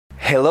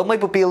Hello my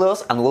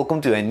pupilos and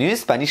welcome to a new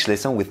Spanish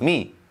lesson with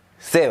me,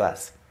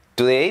 Sebas.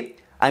 Today,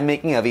 I'm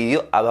making a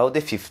video about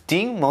the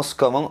 15 most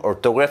common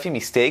orthography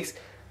mistakes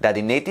that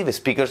the native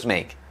speakers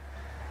make.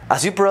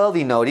 As you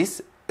probably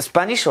noticed,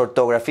 Spanish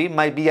orthography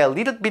might be a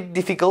little bit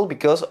difficult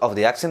because of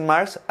the accent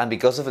marks and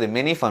because of the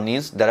many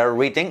phonemes that are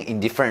written in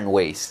different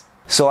ways.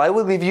 So I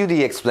will give you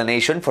the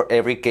explanation for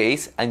every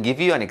case and give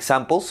you an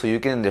example so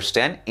you can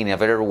understand in a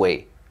better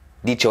way.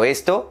 Dicho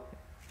esto,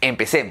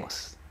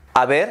 empecemos.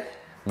 Haber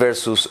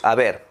versus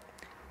haber.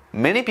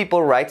 Many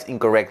people write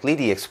incorrectly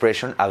the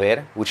expression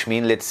haber, which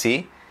means let's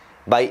see,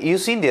 by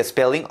using the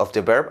spelling of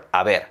the verb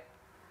haber.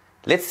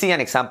 Let's see an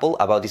example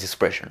about this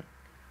expression.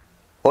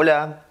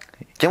 Hola,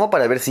 llamo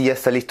para ver si ya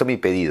está listo mi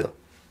pedido.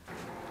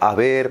 A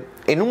ver,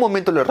 en un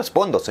momento le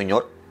respondo,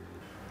 señor.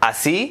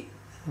 Así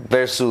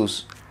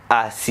versus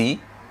así.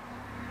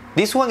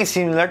 This one is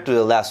similar to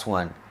the last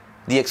one.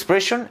 The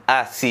expression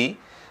así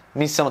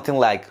means something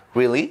like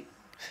really.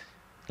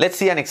 Let's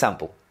see an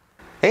example.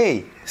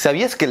 Hey,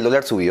 ¿sabías que el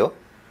dólar subió?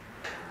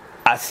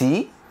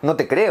 Así no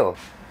te creo.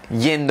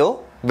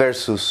 Yendo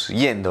versus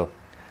yendo.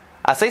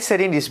 As I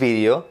said in this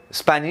video,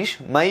 Spanish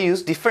might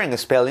use different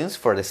spellings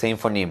for the same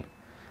phoneme.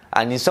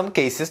 And in some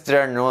cases there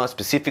are no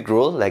specific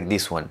rules like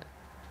this one.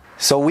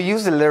 So we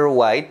use the letter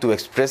Y to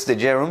express the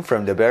gerund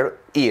from the verb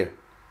ir,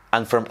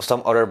 and from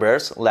some other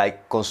verbs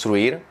like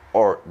construir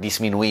or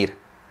disminuir.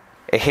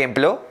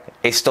 Ejemplo,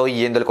 estoy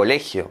yendo al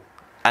colegio.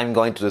 I'm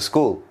going to the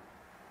school.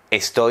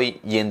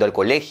 Estoy yendo al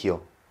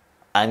colegio.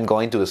 I'm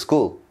going to the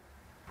school.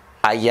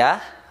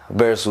 Allá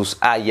versus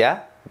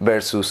allá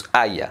versus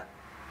allá.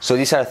 So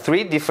these are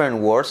three different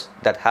words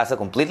that has a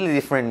completely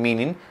different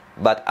meaning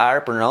but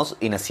are pronounced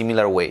in a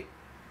similar way.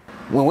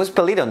 When we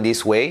spell it on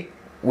this way,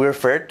 we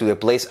refer to the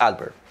place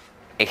adverb.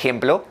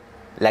 Ejemplo,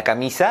 la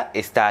camisa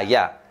está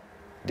allá.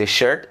 The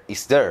shirt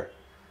is there.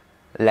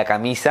 La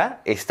camisa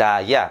está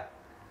allá.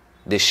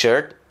 The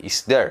shirt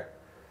is there.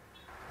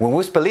 When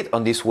we spell it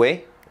on this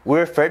way, we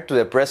refer to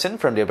the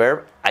present from the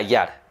verb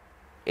hallar.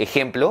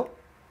 Ejemplo,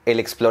 el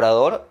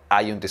explorador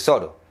halla un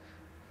tesoro.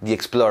 The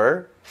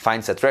explorer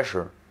finds a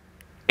treasure.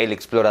 El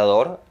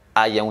explorador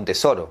halla un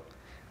tesoro.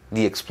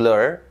 The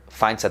explorer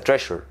finds a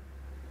treasure.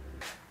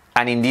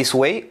 And in this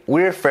way,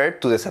 we refer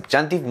to the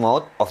subjunctive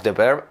mode of the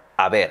verb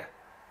haber.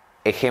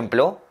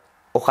 Ejemplo,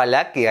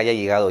 ojalá que haya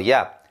llegado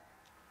ya.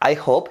 I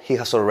hope he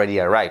has already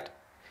arrived.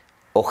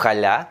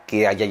 Ojalá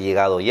que haya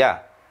llegado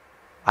ya.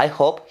 I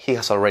hope he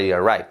has already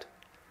arrived.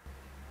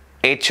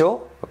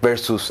 Hecho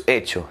versus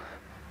hecho.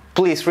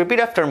 Please repeat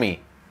after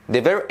me.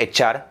 The verb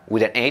echar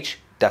with an H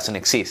doesn't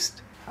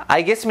exist.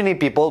 I guess many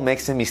people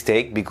make the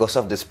mistake because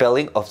of the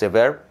spelling of the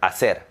verb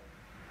hacer.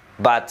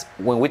 But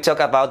when we talk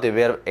about the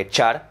verb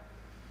echar,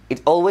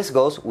 it always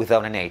goes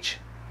without an H.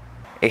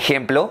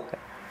 Ejemplo,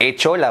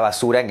 echo la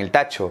basura en el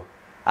tacho.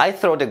 I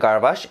throw the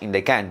garbage in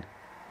the can.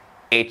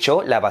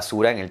 Echo la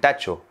basura en el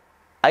tacho.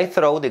 I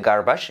throw the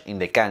garbage in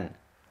the can.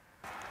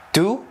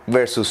 Tú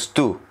versus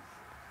tú.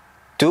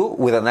 Tú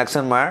with an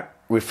accent mark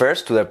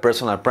refers to the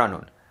personal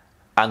pronoun,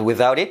 and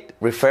without it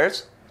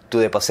refers to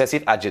the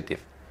possessive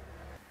adjective.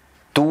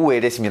 Tú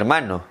eres mi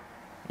hermano.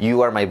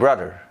 You are my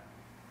brother.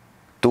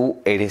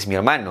 Tú eres mi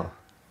hermano.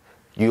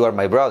 You are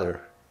my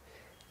brother.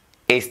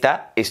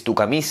 Esta es tu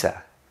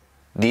camisa.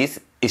 This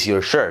is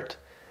your shirt.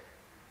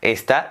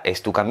 Esta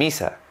es tu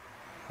camisa.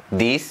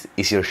 This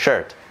is your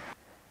shirt.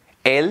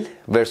 Él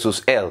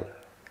versus él.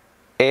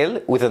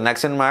 Él with an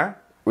accent mark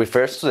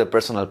refers to the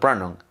personal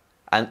pronoun,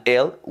 and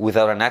él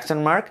without an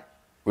accent mark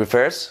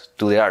refers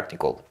to the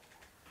article.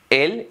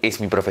 Él es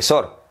mi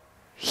profesor.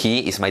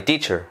 He is my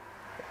teacher.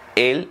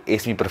 Él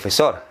es mi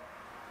profesor.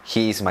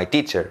 He is my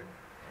teacher.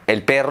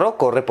 El perro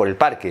corre por el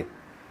parque.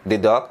 The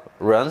dog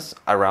runs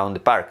around the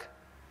park.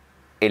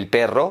 El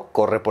perro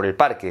corre por el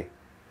parque.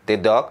 The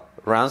dog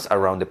runs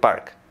around the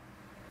park.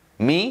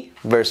 Me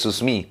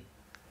versus me.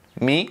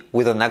 Me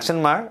with an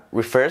accent mark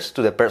refers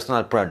to the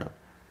personal pronoun,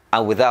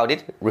 and without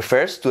it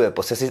refers to the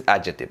possessive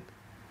adjective.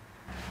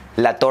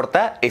 La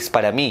torta es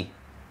para mí.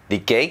 The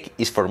cake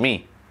is for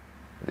me.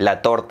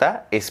 La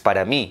torta es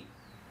para mí.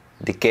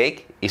 The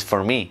cake is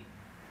for me.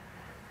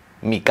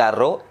 Mi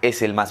carro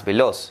es el más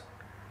veloz.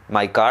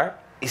 My car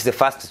is the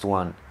fastest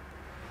one.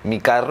 Mi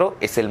carro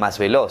es el más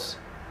veloz.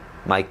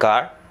 My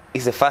car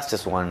is the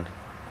fastest one.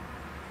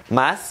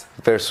 Más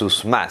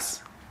versus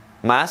más.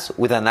 Más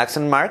with an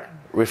accent mark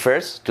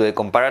refers to the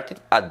comparative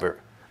adverb,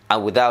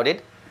 and without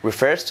it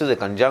refers to the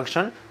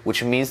conjunction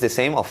which means the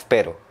same of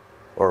pero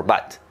or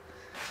but.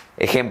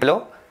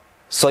 Ejemplo,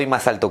 soy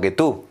más alto que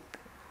tú.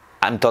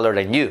 I'm taller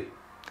than you.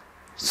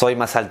 Soy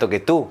más alto que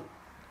tú.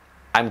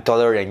 I'm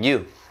taller than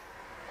you.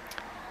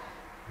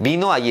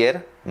 Vino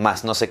ayer,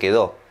 mas no se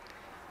quedó.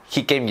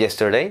 He came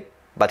yesterday,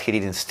 but he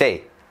didn't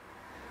stay.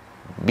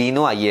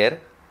 Vino ayer,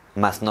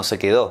 mas no se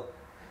quedó.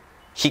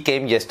 He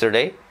came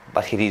yesterday,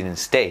 but he didn't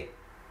stay.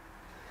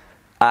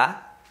 A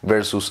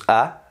versus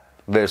A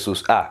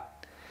versus A.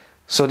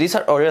 So these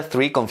are other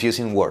three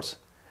confusing words.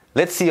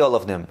 Let's see all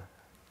of them.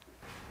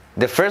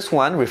 The first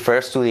one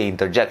refers to the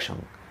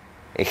interjection.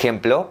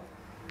 Ejemplo,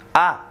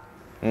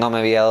 no me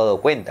había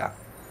dado cuenta.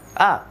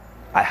 Ah,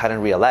 I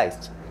hadn't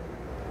realized.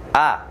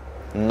 Ah,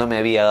 no me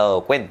había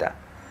dado cuenta.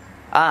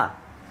 Ah,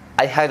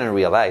 I hadn't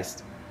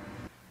realized.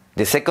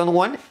 The second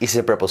one is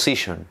a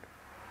preposition.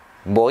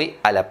 Voy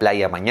a la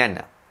playa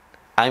mañana.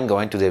 I'm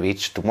going to the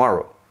beach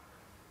tomorrow.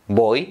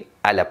 Voy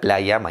a la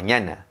playa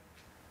mañana.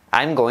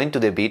 I'm going to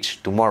the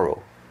beach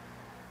tomorrow.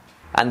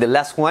 And the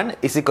last one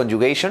is the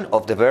conjugation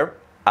of the verb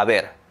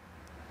haber.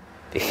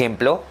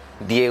 Ejemplo,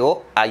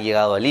 Diego ha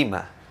llegado a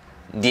Lima.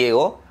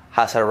 Diego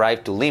has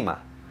arrived to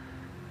Lima.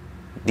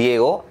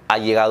 Diego ha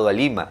llegado a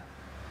Lima.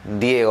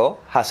 Diego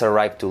has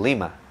arrived to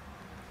Lima.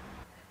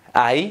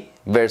 I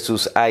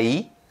versus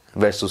I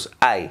versus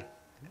I.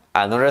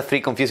 Another three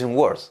confusing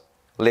words.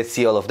 Let's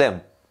see all of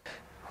them.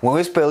 When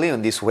we spell it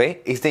in this way,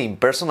 it's the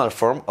impersonal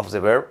form of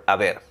the verb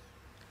haber.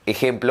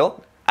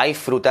 Ejemplo, hay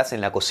frutas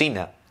en la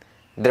cocina.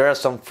 There are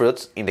some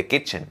fruits in the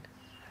kitchen.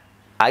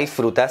 Hay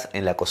frutas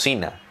en la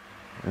cocina.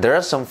 There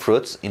are some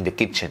fruits in the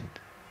kitchen.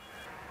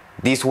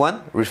 This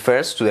one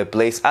refers to the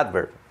place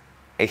adverb.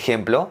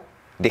 Ejemplo,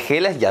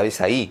 dejé las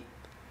llaves ahí.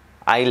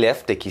 I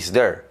left the keys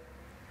there.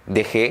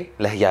 Dejé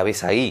las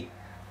llaves ahí.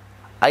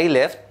 I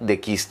left the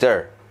keys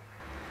there.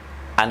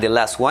 And the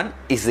last one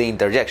is the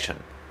interjection.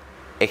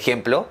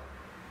 Ejemplo,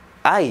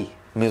 ay,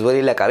 me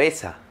duele la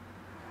cabeza.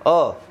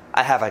 Oh,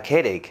 I have a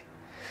headache.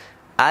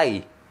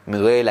 Ay, me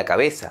duele la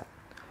cabeza.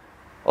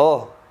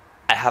 Oh,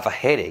 I have a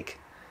headache.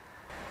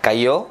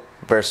 Cayó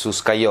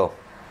versus cayó.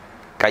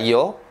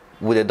 Cayó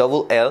with a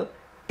double L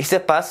is the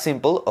past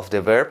simple of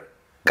the verb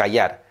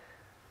callar,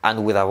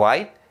 and with a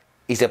Y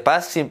is the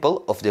past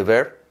simple of the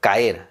verb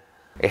caer.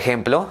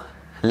 Ejemplo,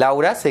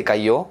 Laura se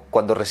cayó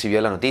cuando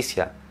recibió la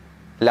noticia.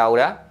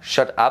 Laura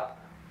shut up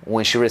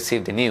when she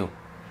received the news.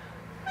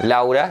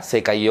 Laura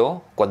se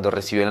cayó cuando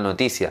recibió la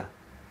noticia.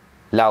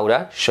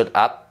 Laura shut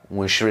up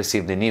when she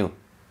received the news.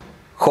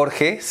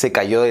 Jorge se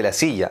cayó de la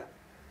silla.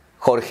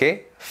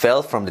 Jorge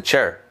fell from the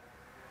chair.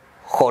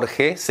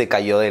 Jorge se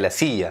cayó de la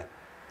silla.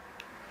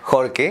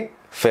 Jorge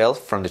fell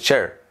from the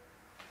chair.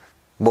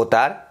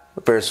 Votar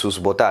versus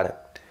votar.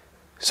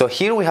 So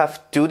here we have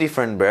two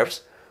different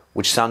verbs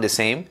which sound the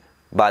same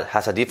but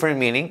has a different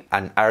meaning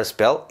and are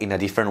spelled in a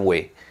different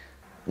way.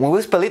 When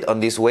we spell it on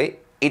this way,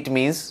 it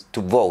means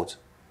to vote.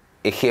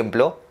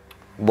 Ejemplo,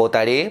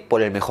 votaré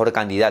por el mejor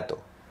candidato.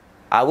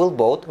 I will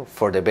vote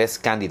for the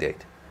best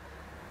candidate.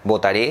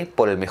 Votaré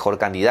por el mejor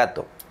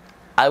candidato.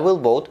 I will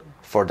vote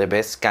for the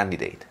best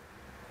candidate.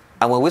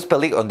 And when we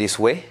spell it on this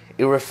way,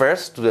 it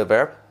refers to the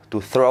verb to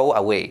throw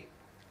away.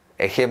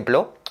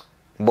 Ejemplo,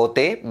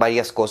 boté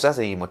varias cosas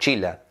de mi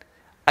mochila.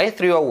 I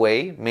threw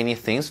away many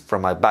things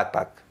from my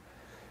backpack.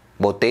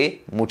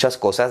 Boté muchas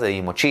cosas de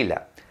mi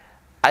mochila.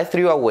 I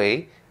threw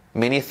away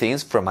many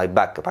things from my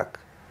backpack.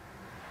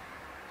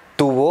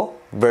 Tubo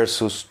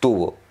versus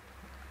tubo.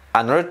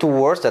 Another two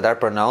words that are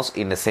pronounced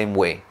in the same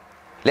way.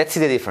 Let's see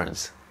the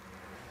difference.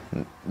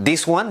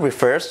 This one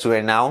refers to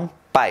the noun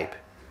pipe.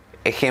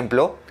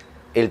 Ejemplo,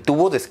 el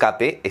tubo de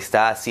escape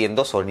está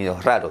haciendo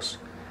sonidos raros.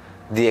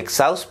 The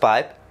exhaust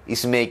pipe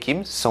is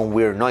making some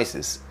weird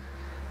noises.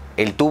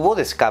 El tubo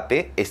de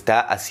escape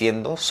está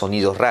haciendo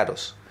sonidos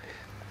raros.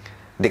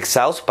 The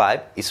exhaust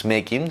pipe is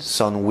making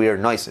some weird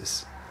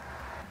noises.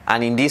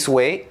 And in this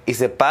way is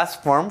the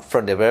past form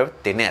from the verb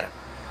tener.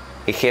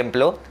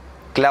 Ejemplo,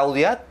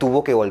 Claudia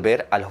tuvo que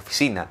volver a la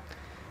oficina.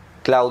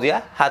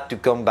 Claudia had to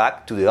come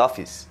back to the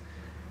office.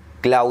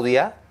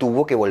 Claudia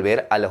tuvo que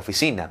volver a la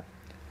oficina.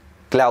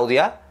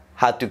 Claudia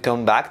had to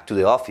come back to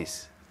the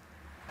office.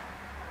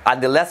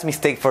 And the last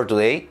mistake for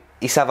today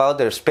is about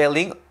the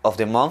spelling of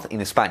the month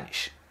in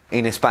Spanish.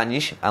 In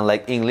Spanish,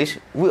 unlike English,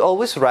 we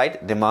always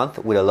write the month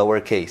with a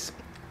lowercase.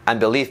 And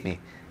believe me,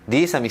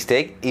 this is a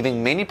mistake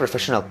even many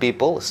professional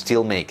people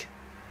still make.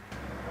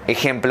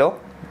 Ejemplo,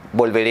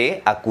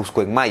 volveré a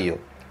Cusco en mayo.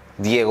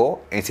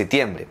 Diego en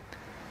septiembre.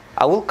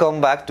 I will come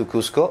back to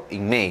Cusco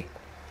in May.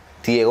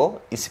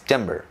 Diego in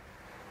September.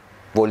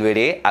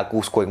 Volveré a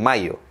Cusco en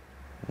mayo.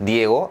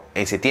 Diego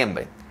en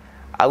septiembre.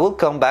 I will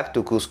come back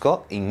to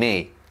Cusco in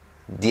May.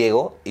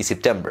 Diego in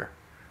September.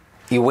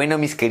 Y bueno,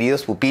 mis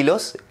queridos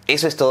pupilos,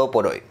 eso es todo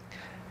por hoy.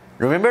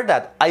 Remember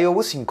that I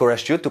always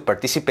encourage you to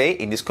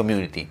participate in this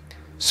community.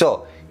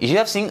 So, if you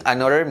have seen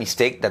another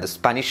mistake that the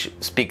Spanish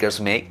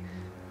speakers make,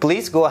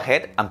 please go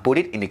ahead and put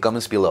it in the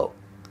comments below.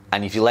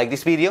 And if you like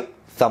this video,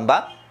 thumb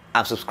up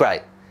and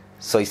subscribe.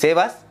 Soy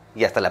Sebas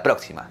y hasta la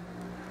próxima.